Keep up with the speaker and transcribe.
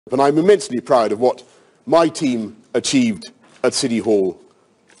And I'm immensely proud of what my team achieved at City Hall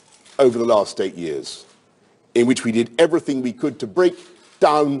over the last 8 years, in which we did everything we could to break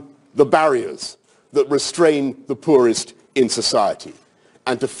down the barriers that restrain the poorest in society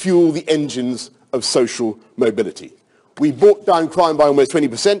and to fuel the engines of social mobility. We brought down crime by almost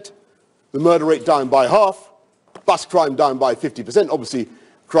 20%, the murder rate down by half, bus crime down by 50%, obviously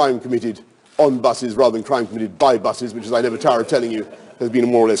crime committed on buses rather than crime committed by buses, which, as I never tire of telling you, has been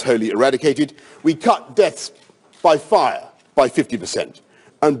more or less wholly eradicated. We cut deaths by fire by 50%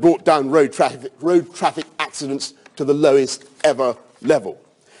 and brought down road traffic accidents to the lowest ever level.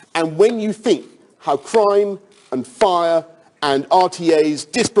 And when you think how crime and fire and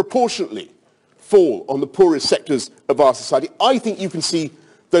RTAs disproportionately fall on the poorest sectors of our society, I think you can see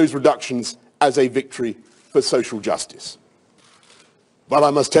those reductions as a victory for social justice. But I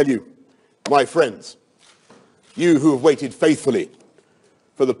must tell you, my friends, you who have waited faithfully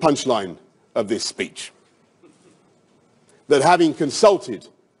for the punchline of this speech, that having consulted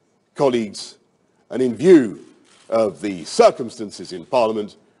colleagues and in view of the circumstances in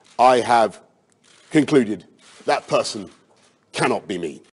Parliament, I have concluded that person cannot be me.